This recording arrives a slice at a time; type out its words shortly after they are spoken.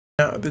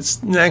Now,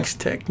 this next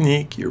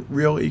technique, you're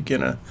really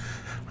gonna,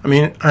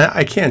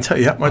 I can't tell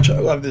you how much I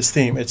love this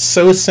theme. It's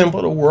so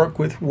simple to work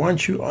with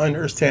once you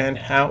understand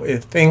how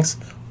it thinks,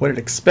 what it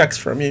expects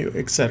from you,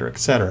 etc.,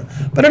 etc.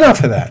 But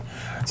enough of that.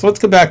 So let's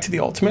go back to the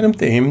Ultimatum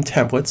theme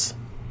templates.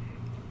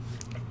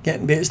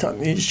 Again, based on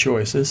these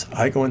choices,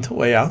 I go into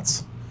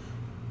layouts.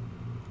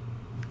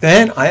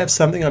 Then I have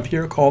something up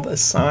here called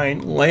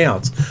assign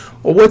layouts.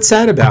 Well, what's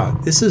that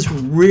about? This is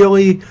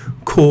really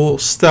cool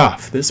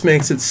stuff. This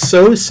makes it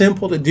so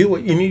simple to do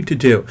what you need to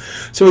do.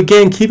 So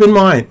again, keep in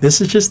mind,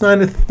 this is just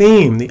not a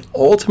theme. The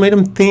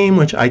Ultimatum theme,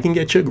 which I can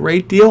get you a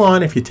great deal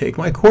on if you take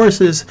my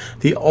courses,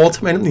 the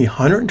Ultimatum, the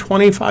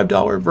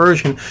 $125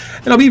 version,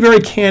 and I'll be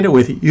very candid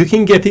with you. You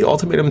can get the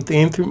Ultimatum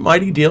theme through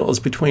Mighty Deals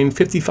between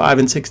 $55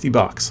 and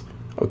 $60.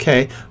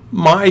 Okay,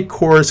 my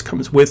course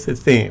comes with the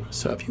theme.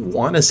 So if you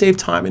want to save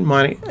time and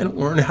money and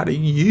learn how to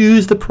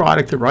use the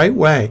product the right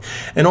way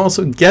and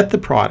also get the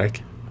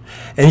product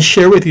and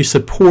share with you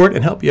support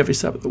and help you every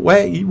step of the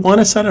way, you want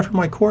to sign up for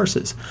my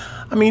courses.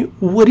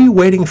 What are you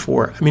waiting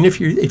for? If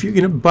you're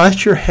going to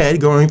bust your head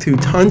going through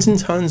tons and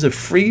tons of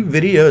free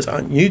videos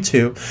on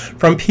YouTube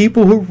from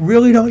people who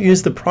really don't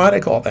use the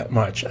product all that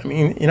much.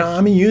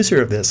 I'm a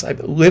user of this. I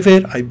live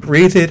it, I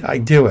breathe it, I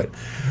do it.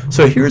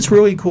 So here's a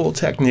really cool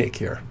technique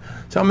here.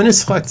 So I'm going to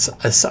select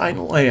assign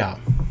layout.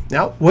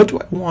 Now, what do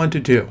I want to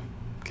do?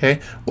 Okay,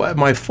 well, I have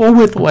my full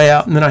width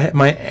layout, and then I have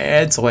my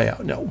ads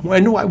layout. Now,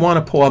 when do I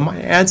want to pull up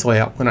my ads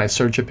layout? When I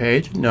search a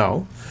page?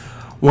 No.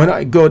 When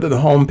I go to the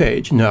home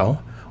page?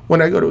 No.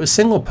 When I go to a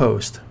single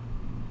post?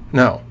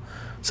 No.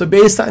 So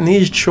based on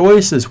these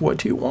choices, what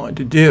do you want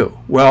to do?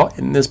 Well,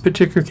 in this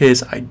particular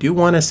case, I do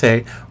want to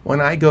say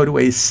when I go to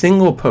a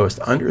single post,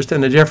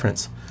 understand the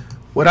difference.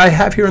 What I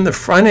have here in the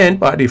front end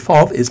by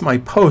default is my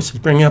posts. It's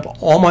bringing up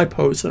all my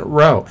posts in a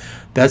row.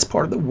 That's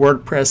part of the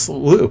WordPress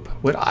loop.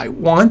 What I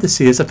want to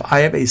see is if I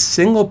have a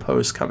single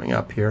post coming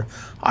up here,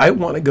 I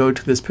want to go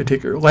to this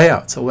particular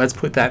layout. So let's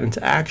put that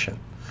into action.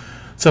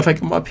 So if I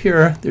come up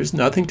here, there's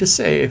nothing to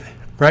save.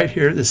 Right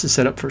here, this is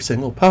set up for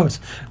single posts.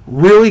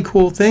 Really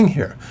cool thing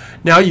here.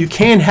 Now you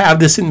can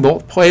have this in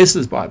both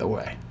places, by the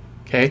way.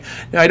 Okay.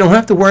 Now I don't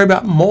have to worry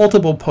about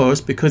multiple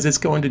posts because it's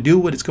going to do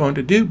what it's going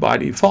to do by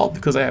default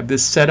because I have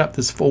this set up,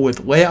 this full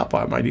width layout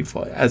by my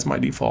default as my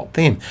default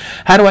theme.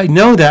 How do I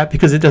know that?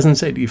 Because it doesn't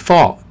say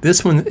default.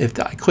 This one, if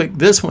I click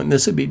this one,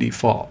 this would be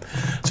default.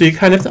 So you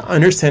kind of have to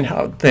understand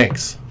how it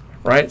thinks,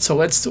 right? So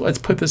let's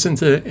put this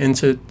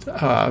into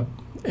a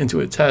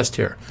test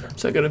here.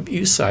 So I go to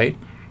view site,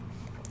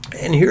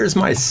 and here's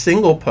my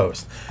single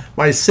post.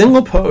 My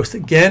single post,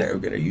 again, are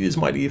going to use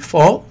my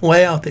default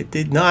layout that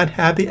did not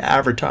have the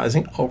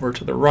advertising over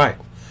to the right.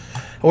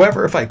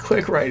 However, if I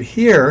click right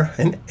here,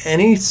 and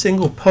any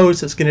single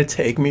post is going to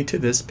take me to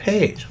this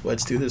page.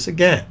 Let's do this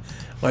again.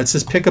 Let's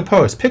just pick a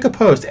post,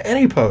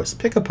 any post,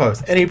 pick a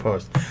post, any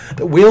post.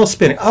 The wheel's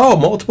spinning. Oh,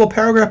 multiple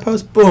paragraph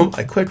posts. Boom,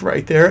 I click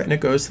right there, and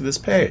it goes to this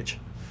page.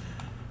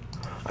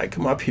 I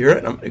come up here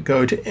and I'm going to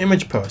go to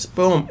image post.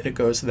 Boom, and it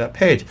goes to that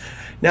page.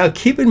 Now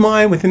keep in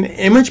mind with an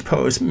image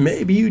post,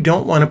 maybe you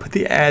don't want to put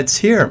the ads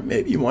here.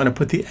 Maybe you want to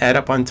put the ad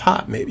up on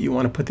top. Maybe you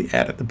want to put the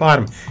ad at the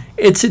bottom.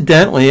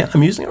 Incidentally,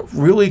 I'm using a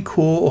really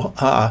cool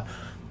plugin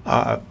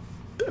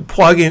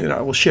that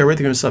I will share with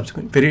you in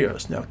subsequent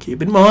videos. Now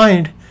keep in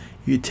mind,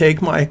 you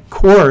take my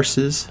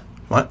courses,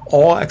 my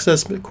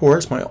all-access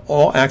course, my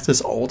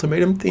all-access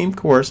Ultimatum theme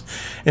course.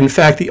 In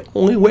fact, the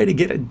only way to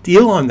get a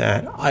deal on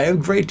that, I have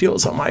great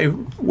deals on my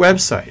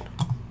website.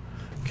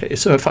 Okay,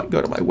 so if I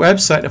go to my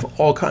website, I have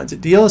all kinds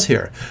of deals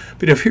here.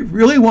 But if you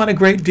really want a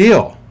great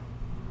deal,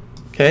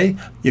 okay,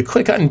 you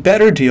click on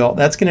Better Deal.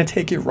 That's going to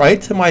take you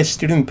right to my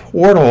student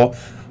portal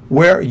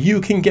where you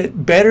can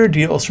get better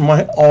deals from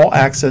my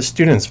all-access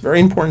students.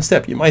 Very important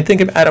step. You might think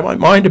I'm out of my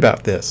mind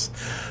about this.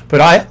 But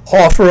I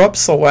offer up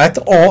select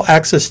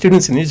all-access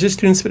students, and these are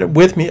students that are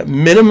with me a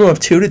minimum of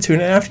 2 to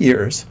 2.5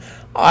 years.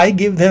 I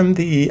give them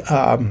the,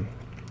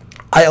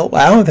 I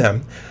allow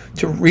them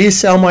to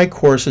resell my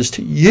courses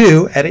to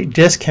you at a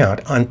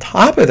discount. On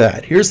top of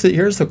that, here's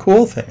the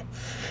cool thing.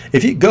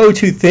 If you go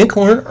to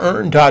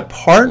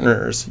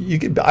ThinkLearnEarn.partners,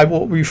 I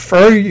will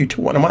refer you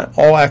to one of my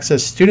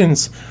all-access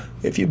students.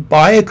 If you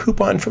buy a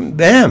coupon from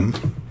them,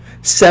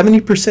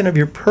 70% of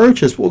your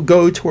purchase will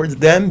go towards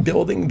them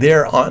building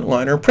their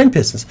online or print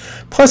business.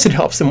 Plus, it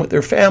helps them with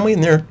their family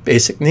and their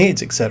basic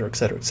needs, etc.,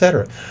 etc.,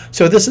 etc.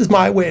 So this is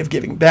my way of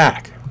giving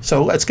back.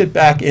 So let's get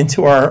back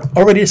into our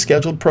already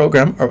scheduled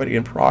program, already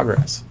in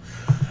progress.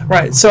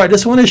 Right, so I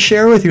just want to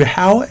share with you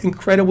how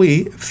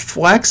incredibly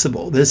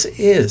flexible this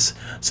is.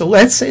 So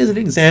let's say as an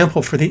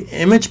example for the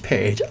image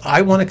page,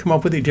 I want to come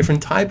up with a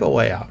different type of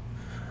layout.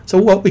 So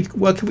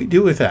what can we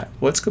do with that?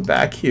 Let's go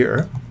back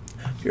here.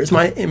 Here's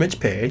my image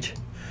page.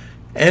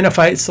 And if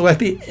I select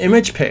the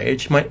image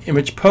page, my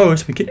image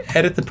post, we can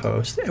edit the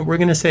post. And we're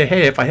going to say,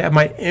 hey, if I have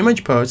my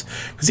image post,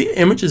 because the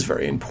image is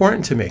very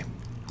important to me,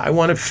 I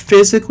want to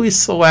physically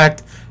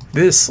select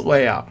this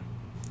layout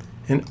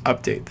and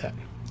update that.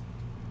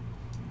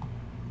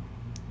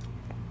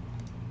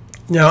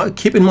 Now,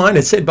 keep in mind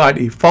it said by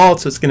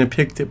default, so it's going to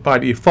pick by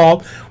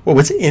default what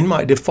was in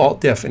my default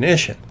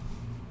definition.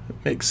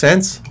 Makes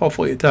sense?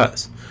 Hopefully it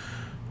does.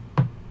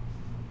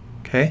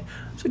 Okay,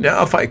 so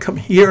now if I come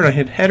here and I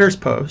hit headers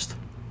post,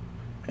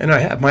 and I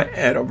have my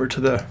add over to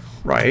the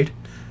right,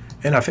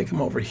 and if I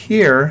come over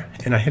here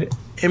and I hit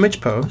image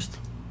post,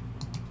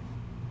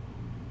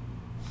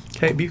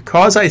 okay,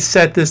 because I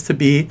set this to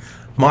be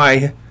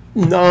my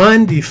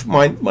non-add,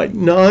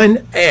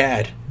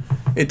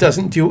 it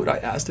doesn't do what I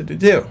asked it to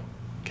do.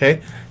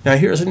 Okay, now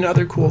here's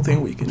another cool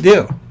thing we can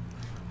do.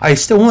 I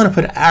still want to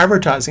put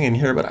advertising in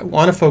here, but I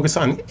want to focus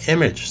on the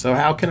image. So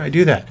how can I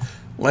do that?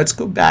 Let's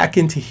go back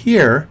into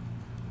here.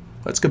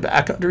 Let's go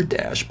back under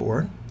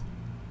dashboard.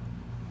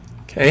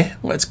 Okay,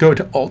 let's go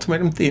to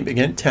Ultimatum Theme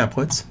again,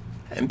 templates.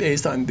 And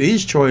based on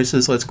these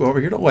choices, let's go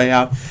over here to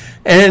layout.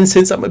 And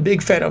since I'm a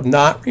big fan of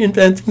not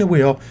reinventing the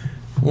wheel,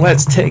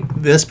 let's take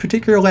this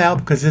particular layout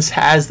because this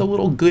has the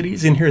little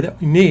goodies in here that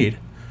we need.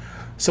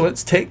 So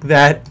let's take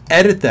that,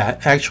 edit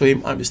that. Actually,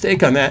 my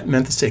mistake on that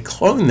meant to say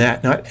clone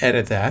that, not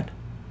edit that.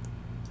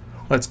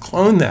 Let's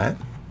clone that.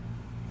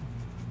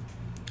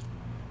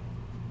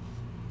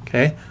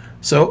 Okay,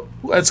 so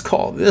let's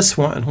call this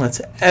one, let's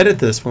edit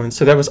this one.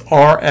 So that was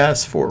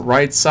RS for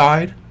right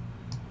side.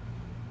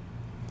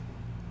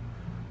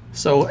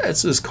 So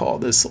let's just call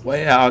this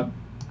layout,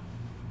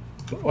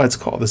 let's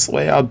call this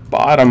layout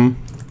bottom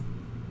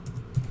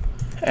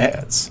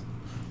ads.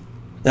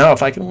 Now,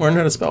 if I can learn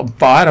how to spell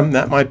bottom,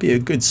 that might be a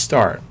good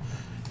start,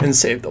 and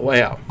save the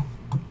layout.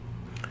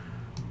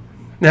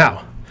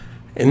 Now,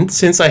 and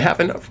since I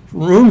have enough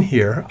room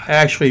here, I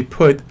actually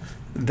put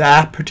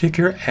that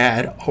particular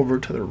ad over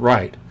to the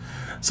right.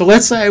 So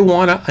let's say I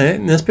want to,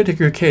 in this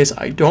particular case,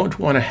 I don't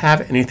want to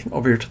have anything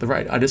over here to the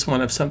right. I just want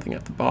to have something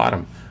at the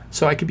bottom.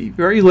 So I can be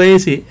very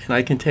lazy, and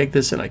I can take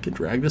this and I can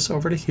drag this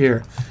over to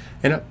here.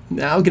 And I'm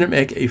now going to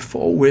make a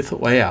full width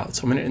layout.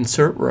 So I'm going to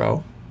insert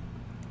row.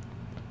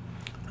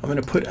 I'm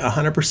going to put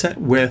 100%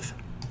 width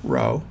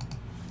row.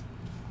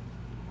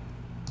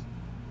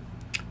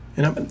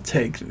 And I'm going to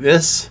take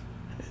this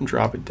and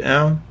drop it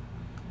down,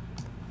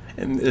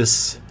 and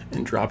this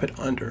and drop it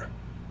under.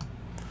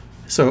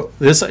 So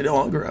this I no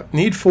longer have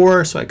need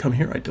for, so I come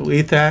here, I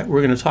delete that.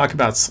 We're going to talk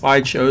about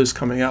slideshows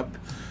coming up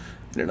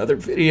in another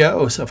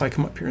video, so if I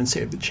come up here and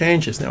save the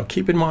changes. Now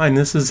keep in mind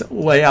this is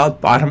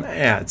layout bottom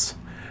ads.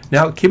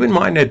 Now keep in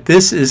mind that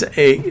this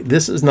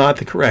is not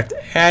the correct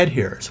ad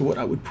here. So what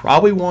I would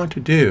probably want to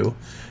do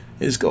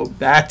is go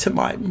back to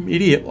my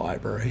media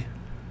library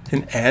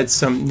and add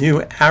some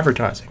new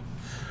advertising.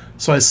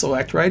 So I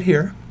select right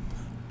here.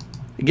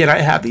 Again, I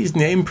have these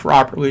named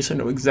properly, so I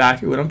know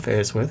exactly what I'm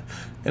faced with.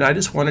 And I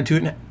just want to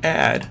do an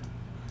ad.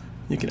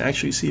 You can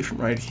actually see from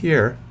right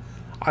here,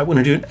 I want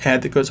to do an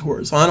ad that goes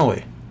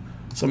horizontally.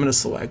 So I'm going to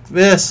select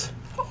this,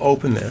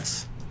 open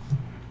this.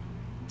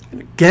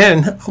 And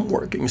again, I'm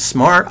working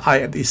smart. I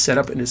have these set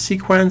up in a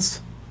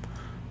sequence.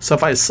 So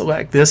if I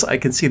select this, I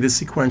can see the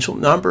sequential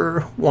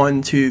number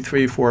 1, 2,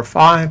 3, 4,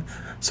 5.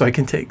 So I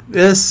can take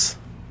this.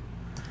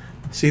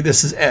 See,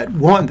 this is ad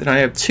 1, then I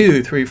have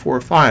 2, 3,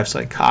 4, 5. So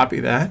I copy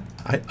that.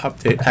 I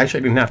update.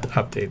 Actually, I didn't have to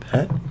update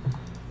that.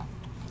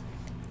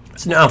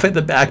 So now if I hit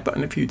the back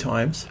button a few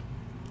times,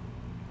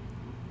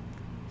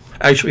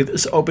 actually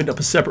this opened up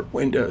a separate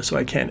window, so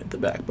I can't hit the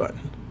back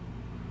button.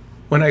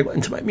 When I went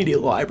into my media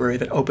library,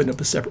 that opened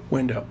up a separate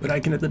window, but I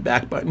can hit the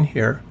back button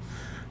here.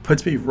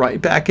 Puts me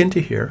right back into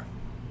here.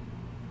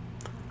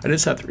 I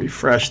just have to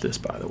refresh this,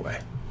 by the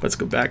way. Let's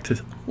go back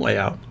to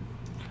layout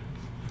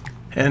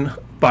and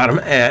bottom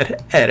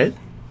ad, edit.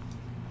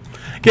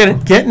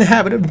 Get in the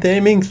habit of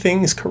naming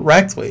things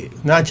correctly,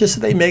 not just so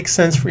they make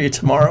sense for you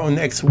tomorrow,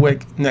 next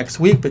week,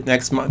 but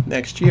next month,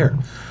 next year.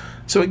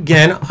 So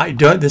again,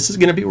 this is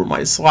going to be where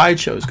my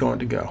slideshow is going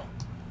to go.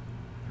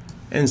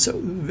 And so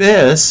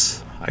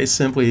this, I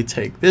simply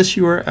take this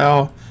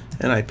URL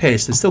and I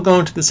paste. It's still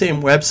going to the same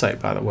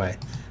website, by the way,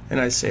 and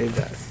I save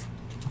that.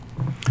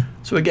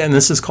 So again,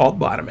 this is called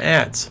bottom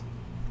ads.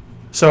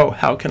 So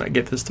how can I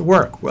get this to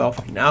work? Well, if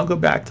I now go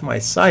back to my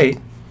site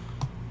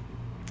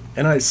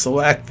and I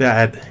select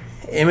that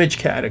image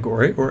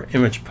category or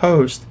image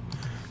post,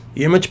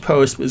 the image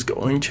post was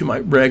going to my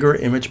regular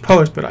image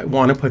post, but I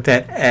want to put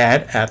that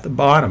ad at the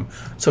bottom.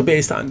 So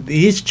based on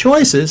these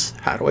choices,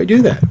 how do I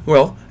do that?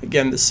 Well,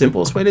 again, the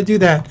simplest way to do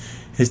that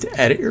is to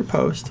edit your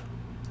post.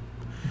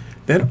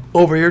 Then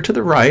over here to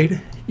the right,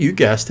 you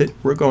guessed it,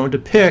 we're going to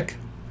pick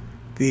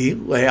the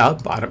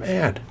layout bottom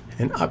ad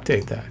and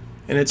update that.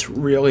 And it's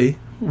really,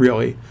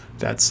 really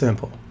that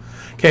simple.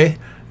 Okay.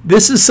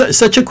 This is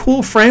such a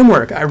cool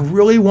framework. I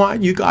really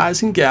want you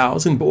guys and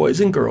gals and boys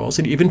and girls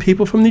and even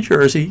people from New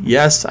Jersey,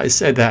 yes, I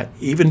said that,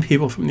 even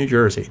people from New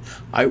Jersey,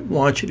 I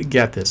want you to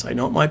get this. I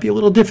know it might be a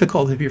little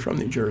difficult if you're from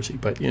New Jersey,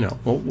 but you know,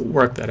 we'll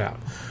work that out.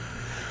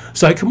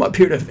 So I come up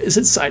here to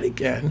visit site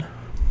again.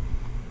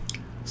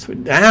 So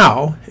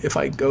now, if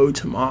I go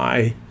to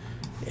my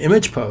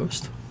image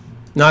post,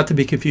 not to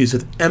be confused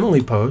with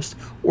Emily Post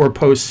or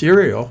Post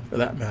Serial for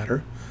that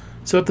matter,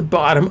 So at the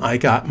bottom, I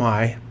got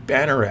my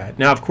banner ad.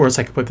 Now, of course,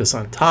 I can put this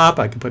on top.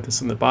 I can put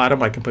this on the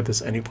bottom. I can put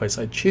this any place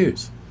I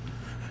choose.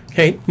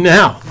 Okay,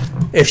 now,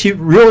 if you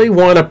really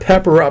want to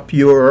pepper up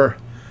your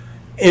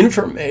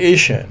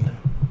information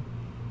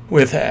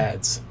with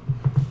ads,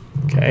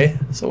 okay,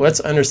 so let's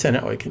understand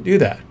how we can do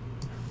that.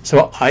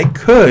 So I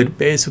could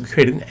basically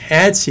create an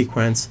ad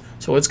sequence.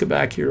 So let's go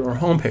back here to our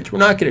home page. We're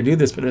not going to do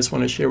this, but I just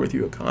want to share with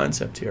you a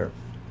concept here.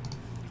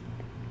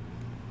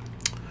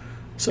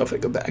 So if I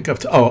go back up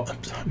to, oh,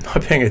 I'm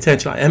not paying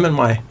attention. I am in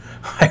my,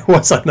 I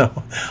was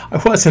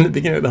in the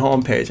beginning of the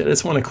home page. I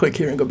just want to click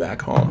here and go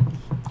back home.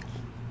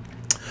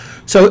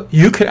 So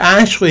you could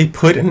actually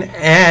put an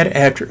ad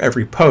after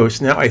every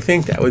post. Now I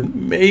think that would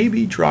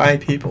maybe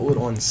drive people a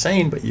little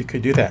insane, but you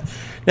could do that.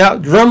 Now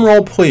drum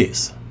roll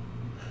please.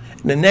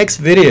 In the next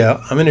video,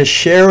 I'm going to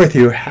share with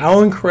you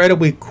how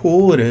incredibly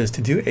cool it is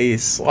to do a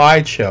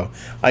slideshow.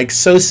 Like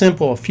so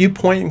simple, a few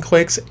point and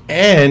clicks,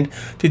 and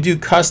to do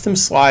custom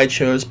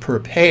slideshows per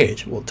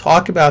page. We'll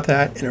talk about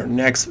that in our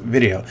next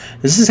video.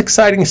 This is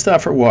exciting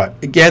stuff for what?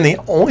 Again, the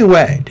only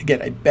way to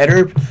get a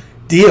better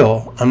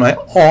deal on my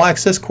all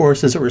access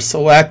courses or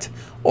select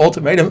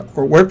Ultimatum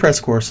or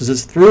WordPress courses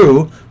is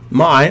through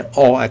my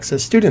all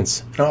access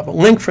students. And I'll have a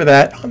link for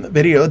that on the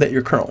video that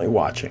you're currently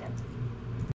watching.